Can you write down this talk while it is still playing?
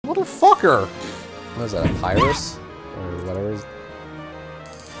Motherfucker! What is that, a Pyrus? Or whatever it is?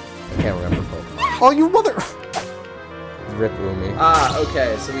 I can't remember Pokemon. Oh, you mother... Rip Rumi. Ah,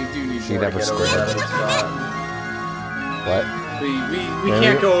 okay, so we do need She more to never get over scored. that other spot. What? We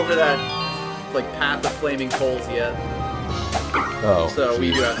can't go over that, like, path of flaming coals yet. Oh. So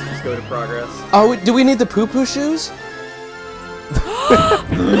we do have to just go to progress. Oh, do we need the poo-poo shoes?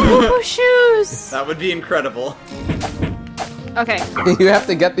 Poo-poo shoes! That would be incredible. Okay. You have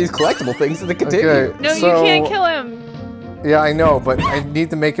to get these collectible things to continue. Okay, No, so... you can't kill him. Yeah, I know, but I need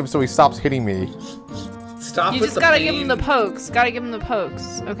to make him so he stops hitting me. Stop You with just the gotta pain. give him the pokes. Gotta give him the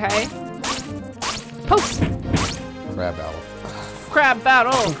pokes, okay? Pokes! Crab battle. Crab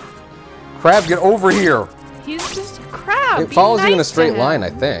battle. Crab, get over here! He's just a crab. It Be follows you in a nice to straight him. line, I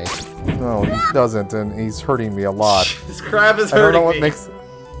think. No, he doesn't, and he's hurting me a lot. This crab is I don't hurting know what me. makes...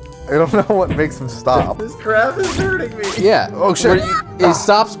 I don't know what makes him stop. This crab is hurting me. Yeah. Oh, shit. It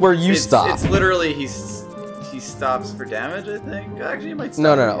stops where you It's stop. It's literally he stops for damage. I think. Actually, he might stop. No,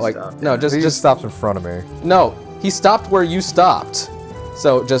 when no, you like stop. no, He just just stops in front of me. no. He stopped where you stopped.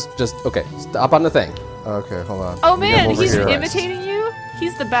 So just okay. Stop on the thing. Okay, hold on. Oh Let me get man, him over he's here. imitating you?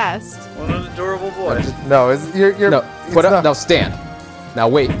 He's the best. What an adorable boy. No, it's, you're No, it's put up. not- No, stand. Now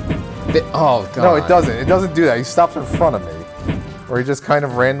wait. Oh god. No, it doesn't. It doesn't do that. He stops in front of me. Or he just kind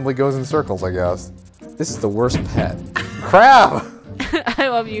of randomly goes in circles, I guess. This is the worst pet. Crab! I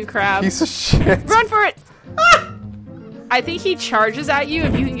love you, crab. Piece of shit. Run for it! Ah! I think he charges at you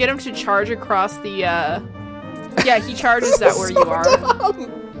if you can get him to charge across the, Yeah, he charges that where you are.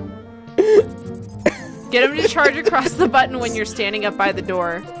 Get him to charge across the button when you're standing up by the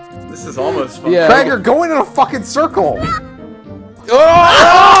door. This is almost fun. Yeah. Crab, you're going in a fucking circle!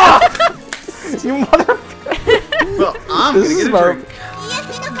 You mother... Well, I'm This gonna is get a my-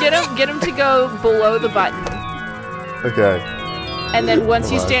 drink. Get him to go below the button. Okay. And then once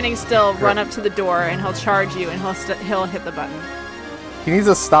he's Hold on. standing still, run up to the door and he'll charge you and he'll hit the button. He needs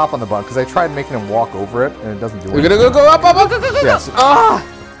to stop on the button, because I tried making him walk over it, and it doesn't do We're anything. gonna go up, up, up, up, up, up. Yes. Ah!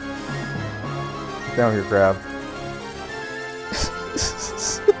 Down here, Crab.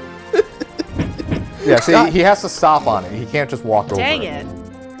 Yeah, see, he has to stop on it. He can't just walk over Dang it.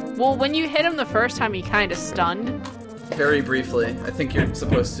 it. Well, when you hit him the first time, he kind of stunned. Very briefly. I think you're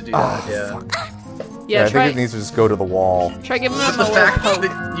supposed to do Ah, that. Yeah. Yeah, I try, think it needs to just go to the wall. try giving him But a the little fact poke.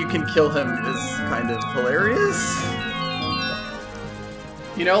 that you can kill him is kind of hilarious.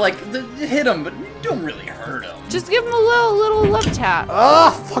 You know, like, hit him, but don't really hurt him. Just give him a little love tap.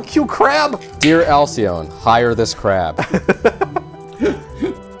 Ah, fuck you, Crab! Dear Alcyone, hire this crab.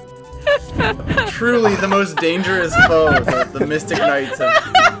 Truly the most dangerous foe that the Mystic Knights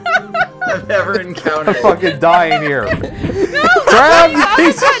have ever encountered. I'm fucking dying here. No, Crab, when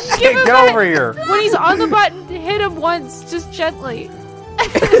you he's on the piece of button, give shit! him Get back. over here! When he's on the button, hit him once, just gently.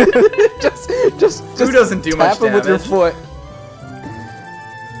 just Who doesn't do much tap him with your damage? foot.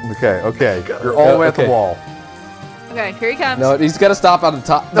 Okay, okay. You're all the way at the Okay. wall. Okay, here he comes. No, he's gotta stop on the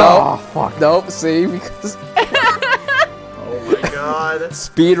top. No, Oh, fuck. nope. See, because Oh my god.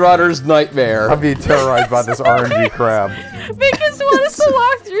 speedrunner's nightmare. I'm being terrorized by this RNG crab. Because want us to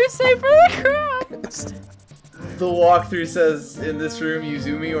walk through, save for the crab. The walkthrough says, in this room, use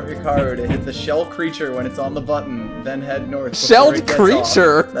Umi or Hikaru to hit the shell creature when it's on the button, then head north. before Shelled it gets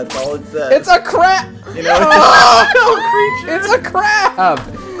creature? off. That's all it says. It's a crab. You know, it's a shell creature. It's a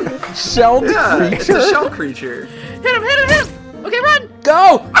crab. Shelled Yeah, creature. it's a shell creature. Hit him, hit him, hit him. Okay, run.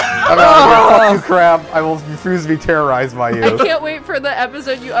 Go. I'm out of here. Fuck you, crab. I will refuse to be terrorized by I you. can't wait for the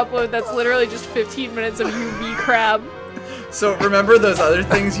episode you upload that's literally just 15 minutes of you be crab. So remember those other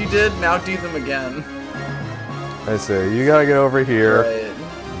things you did? Now do them again. I say, you gotta get over here.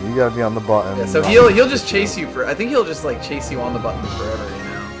 Right. You gotta be on the button. Yeah, so he'll just chase you for. I think he'll just like chase you on the button forever. You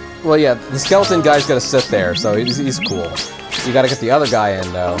know. Well, yeah, the skeleton guy's gotta sit there, so he's cool. You gotta get the other guy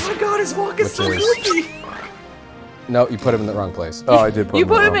in though. Oh my god, his walk is Which so is- flicky. No, you put him in the wrong place. Oh, I did put You him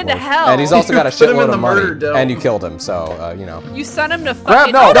put in him the into wrong hell. And he's also got a Put him in shitload the of money, murder dome. and you killed him. So you know. You sent him to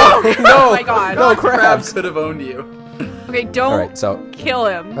Crab, fucking. no, Oh, no, no! Oh my god. no, Crab crab. could have owned you. Okay, don't All right, so kill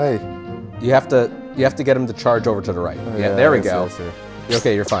him. Hey. you have to get him to charge over to the right. Oh, Yeah, there we I see, go. I see.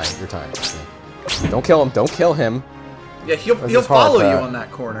 Okay, you're fine. You're fine. Don't kill him. Don't kill him. Yeah, he'll This is hard, follow you Pat. on that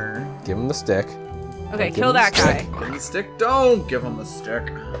corner. Give him the stick. Okay, Give kill him that the guy. stick. Give him the stick. Don't give him the stick.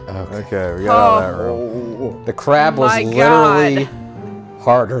 Okay. Okay, we got out of that room. Oh. The crab was My literally God.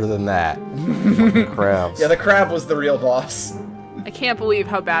 harder than that. Crabs. Yeah, the crab was the real boss. I can't believe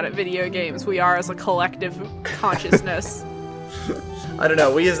how bad at video games we are as a collective consciousness. I don't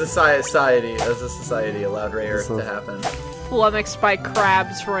know. We as a society, allowed Rayearth to happen. Flummoxed by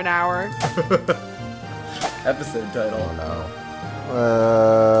crabs for an hour. Episode title. Oh no.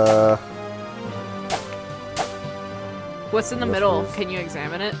 what's in the middle? Can you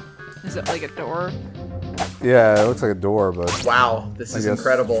examine it? Is it like a door? Yeah, it looks like a door, but Wow, this is I guess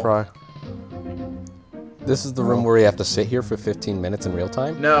incredible. Try. This is the room where you have to sit here for 15 minutes in real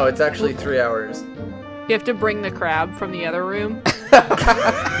time? No, it's actually 3 hours. You have to bring the crab from the other room.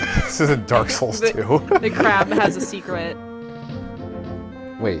 This isn't Dark Souls 2. The crab has a secret.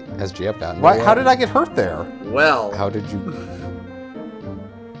 Wait, has Jab gotten Why? there How yet? did I get hurt there? Well, How did you...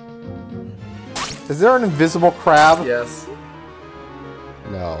 Is there an invisible crab? yes.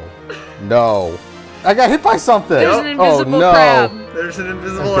 No. No. I got hit by something. There's an invisible no. crab. There's an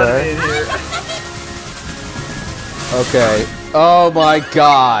invisible Okay. enemy in here. Okay. Oh my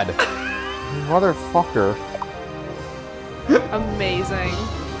god. Motherfucker. Amazing.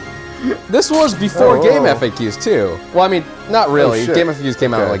 This was before Oh. game FAQs too. Well, I mean, not really. shit. Game FAQs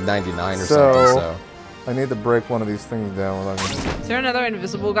came out in Okay. like 99 or So- something, so... I need to break one of these things down without Is there another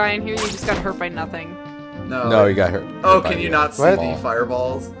invisible guy in here? You just got hurt by nothing. No, you got hurt. Oh, hurt by can you the, not see What? the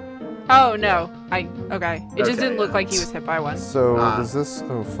fireballs? Oh no. Okay. It just Okay, didn't look yeah. like he was hit by one. So, Ah. does this...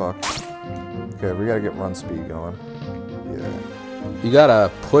 Oh, fuck. Okay, we gotta get run speed going. Yeah. You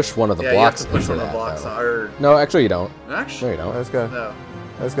gotta push one of the Yeah, you have blocks to push into one of the that, blocks. though. Or No, actually you don't. actually, No, you I don't. no.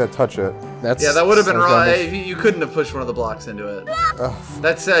 just gotta touch it. That's... Yeah, that would have been Sounds right. damage. You couldn't have pushed one of the blocks into it. Ugh,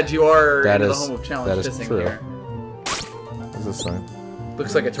 That said, you are That into is- the home of challenge that is pissing true. here. what's this thing?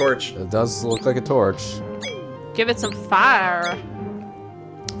 Looks like a torch. It does look like a torch. Give it some fire.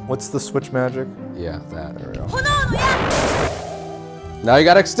 What's the switch magic? Yeah, that. There we go. Now you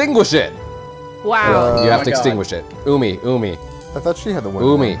gotta extinguish it! Wow. You have my to God. extinguish it. Umi. I thought she had the win.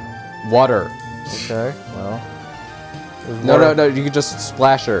 Umi. Water. Okay, well. there's No, water. no, you could just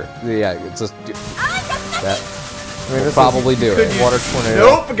splash her. Yeah, it's just... That I mean, will this probably do Could it. you- Water tornado.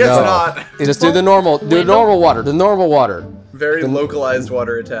 Nope, I guess No. not. Just do the normal, the normal water, the normal water. Very localized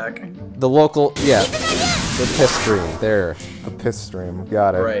water attack. The local, yeah. The piss stream, there. The piss stream.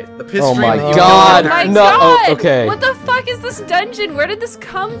 Got it. Right. The piss Oh stream my that you God. Oh can my No, god! oh, okay. What the fuck is this dungeon? Where did this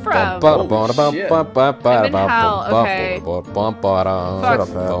come from? I'm in hell, okay. Fuck. up,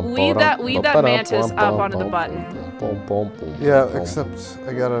 Pat. Lead that mantis up onto the button. Yeah, except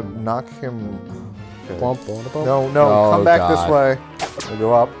I gotta knock him. Okay. No, No, no, come back God. this way. We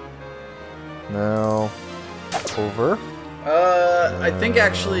go up. No. Over. I think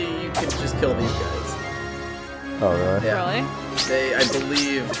actually you can just kill these guys. Oh, really? Yeah. Really? I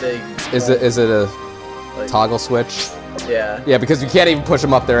believe they. Is it a like, toggle switch? Yeah. Yeah, because you can't even push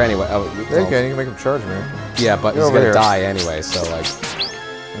him up there anyway. Oh, Yeah, you well, can. You can make him charge me. yeah, but You're he's over gonna here. die anyway, so like...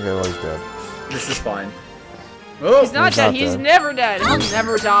 Okay, well, he's dead. This is fine. Oh. He's not He's dead. not He's dead. never dead. He'll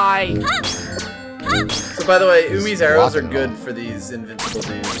never die. So by the way, Umi's arrows are walking good off. for these invincible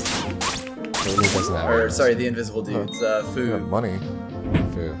dudes. Umi doesn't have Or arrows. sorry, the invisible dudes. You got Food. money.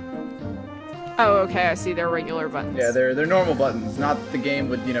 Food. Oh, okay. I see. They're regular buttons. Yeah, they're normal buttons. Not the game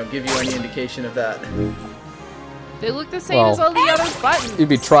would give you any indication of that. They look the same Well, as all the other buttons. It'd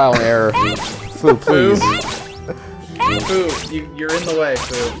be trial and error. Food, please. Foo, you're in the way,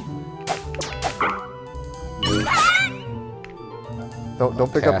 Foo.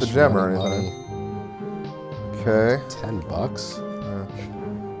 Don't pick up the Cash gem or money, anything. Okay. $10?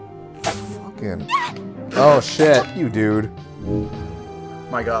 Fucking. Oh shit. You dude.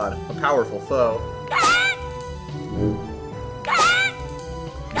 My God, a powerful foe.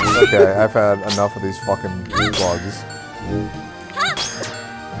 Okay, I've had enough of these fucking bugs.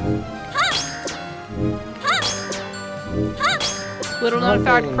 Little known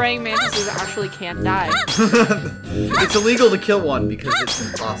fact: praying mantises actually can't die. It's illegal to kill one because it's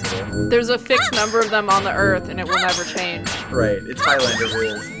impossible. There's a fixed number of them on the earth, and it will never change. Right, it's Highlander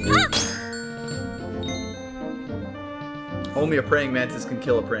rules. Only a praying mantis can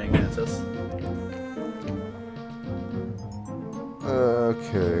kill a praying mantis.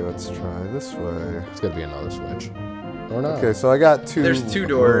 Okay, let's try this way. It's gonna be another switch. Or not. Okay, so I got two. There's 2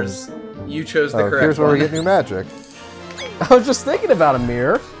 doors. You chose the Oh, correct here's where one. we get new magic. I was just thinking about a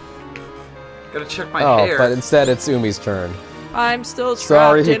mirror. Gotta check my Oh, hair. but instead it's Umi's turn. I'm still trapped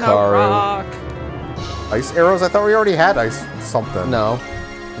Sorry, in a Hikaru. rock. Ice arrows? I thought we already had ice something. No.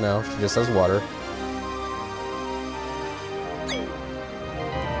 No, she just has water.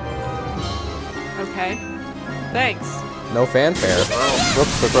 Okay. Thanks. No fanfare. Oh,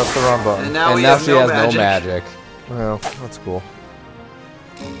 Whoops, I pressed the wrong button. and now And we now have she no has magic. no magic. Well, that's cool.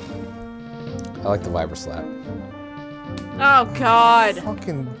 I like the vibra slap. Oh God.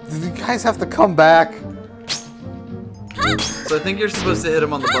 Fucking, you guys have to come back. So I think you're supposed to hit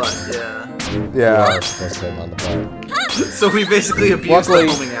him on the butt, yeah. You Yeah. are supposed to hit him on the butt. So we basically abused Luckily-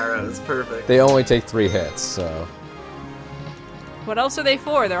 the homing arrows. Perfect. They only take 3 hits, so... What else are they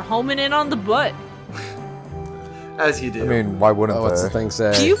for? They're homing in on the butt. As you do. I mean, why wouldn't they? What's the thing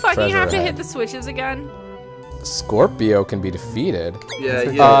say? Do you fucking Treasure have to ahead. hit the switches again? Scorpio can be defeated.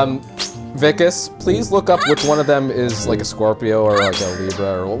 Yeah. Vicus, please look up which one of them is like a Scorpio or like a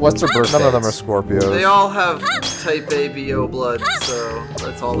Libra or what's their birthday? None of them are Scorpios. They all have type ABO blood, so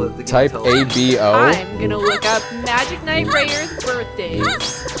that's all that the game Type tells me. ABO. I'm gonna look up Magic Knight Rayearth birthdays.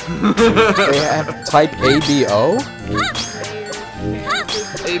 They have type ABO.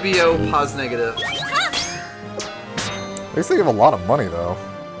 ABO pos negative. At least they give a lot of money, though.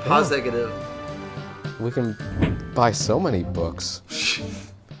 Pos negative. We can buy so many books.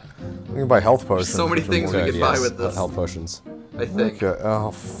 You can buy health potions. So many if you things we want. could buy with this. Health potions. I think. Okay.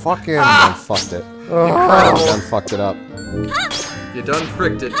 Oh, fucking. Done fucked it. Incredible. Done fucked it up. You done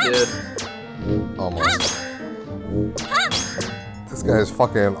fricked it, kid. Almost. This guy has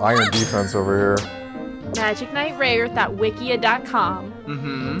fucking iron defense over here. Magic Knight Rayearth.wikia.com.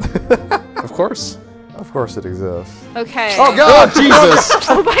 Mm-hmm. Of course. Of course it exists. Okay. Oh god! Oh Jesus!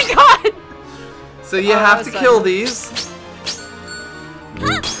 Oh my god! So you have to kill these.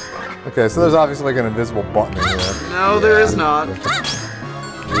 Okay, so there's obviously like an invisible button in here. No, there is not. We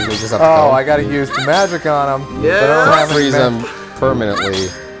just have to Oh, go. I gotta use the magic on him. Yeah. But I don't have any Freeze ma- them permanently.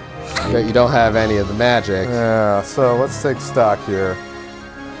 You don't have any of the magic. Yeah, so let's take stock here.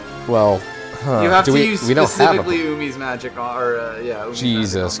 Well, You have Do to we- use we don't have a- specifically Umi's magic yeah, Umi's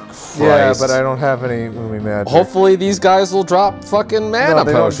Jesus magic Christ. Yeah, but I don't have any Umi magic. Hopefully these guys will drop fucking mana No,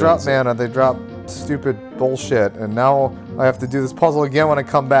 they potions. don't drop mana, they drop stupid bullshit. And now I have to do this puzzle again when I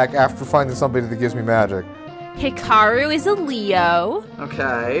come back after finding somebody that gives me magic. Hikaru is a Leo. on.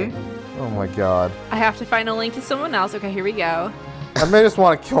 Okay. Oh my god. I have to find a link to someone else. Okay, here we go. I may just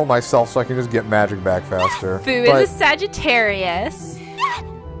want to kill myself so I can just get magic back faster. Fu But- is a Sagittarius.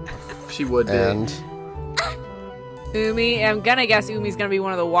 She would be. And Umi, I'm gonna guess Umi's gonna be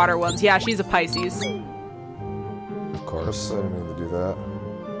one of the water ones. Yeah, she's a Pisces. of Oops, course. I didn't mean to do that.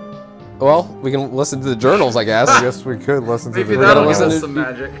 Well, we can listen to the journals, I guess. I guess we could listen to Maybe the that'll give listen us to- some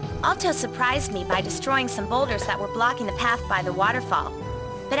magic. Alto surprised me by destroying some boulders that were blocking the path by the waterfall.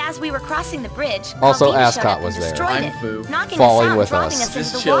 But as we were crossing the bridge, Also, Caldina showed Ascot up and was there. destroyed I'm it, Fu. knocking Falling us out, with dropping us. us Just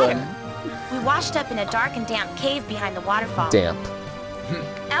into the chilling. water. We washed up in a dark and damp cave behind the waterfall. Damp.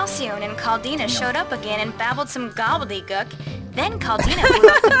 Alcyone and Caldina showed up again and babbled some gobbledygook. Then Caldina blew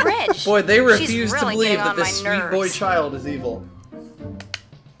up the bridge. Boy, they She's refuse really to believe getting that on this my sweet boy nerves. child is evil.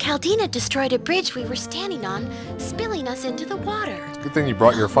 Caldina destroyed a bridge we were standing on, spilling us into the water. Good thing you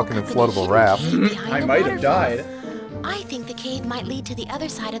brought your fucking Look at the inflatable hidden raft. cave behind I the might have waterfall. died. I think the cave might lead to the other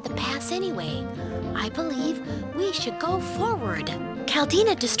side of the pass anyway. I believe we should go forward.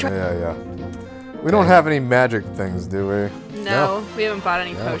 Caldina destroyed. Yeah. We don't have any magic things, do we? No, we haven't bought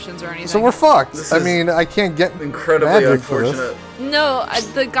any potions or anything. So we're fucked. This I is mean, I can't get Incredibly magic for this. unfortunate. No,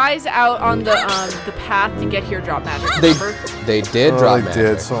 the guys out on the path to get here drop magic. They remember? they did Oh, drop they magic.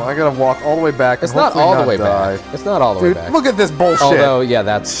 did. So I gotta walk all the way back. It's and not hopefully all the way die. back. It's not all the way Dude, back. look at this bullshit. Although, yeah,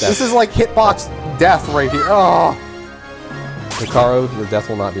 that's This is like hitbox death right here. Oh, Hikaru, your death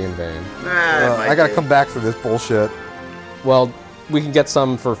will not be in vain. I gotta come back for this bullshit. Well, we can get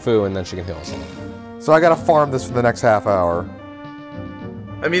some for Fu, and then she can heal us. So I gotta farm this for the next half hour.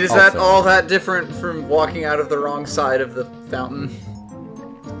 I mean, is I'll that fill all that different from walking out of the wrong side of the fountain?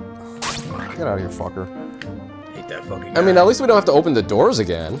 Get out of here, fucker. Hate that fucking I mean, guy. at least we don't have to open the doors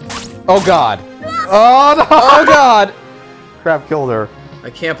again. Oh God! Oh no! Oh God! Crab killed her I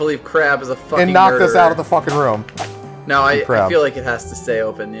can't believe Crab is a fucking and knocked us murderer. out of the fucking room. No, I Crab. feel like it has to stay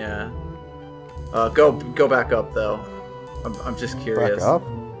open, yeah. Go back up, though. I'm just curious. Back up.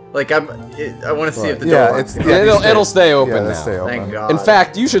 Like, I want to see if the door Yeah, works. it's Yeah, it'll stay open yeah, now. they stay open. Thank God. In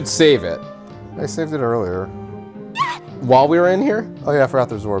fact, you should save it I saved it earlier. while we were in here. Oh yeah, I forgot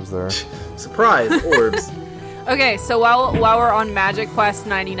there's orbs there. Surprise, orbs. Okay, so while we're on Magic Quest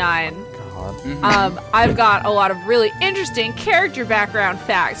 99, God. I've got a lot of really interesting character background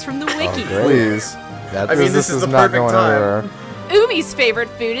facts from the wiki. Please. That's I mean, this is the not perfect going time. anywhere. Umi's favorite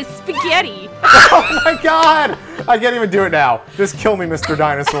food is spaghetti. Oh my god! I can't even do it now. Just kill me, Mr.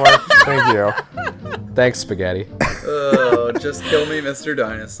 Dinosaur. Thank you. Thanks, Spaghetti. Oh, just kill me, Mr.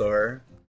 Dinosaur.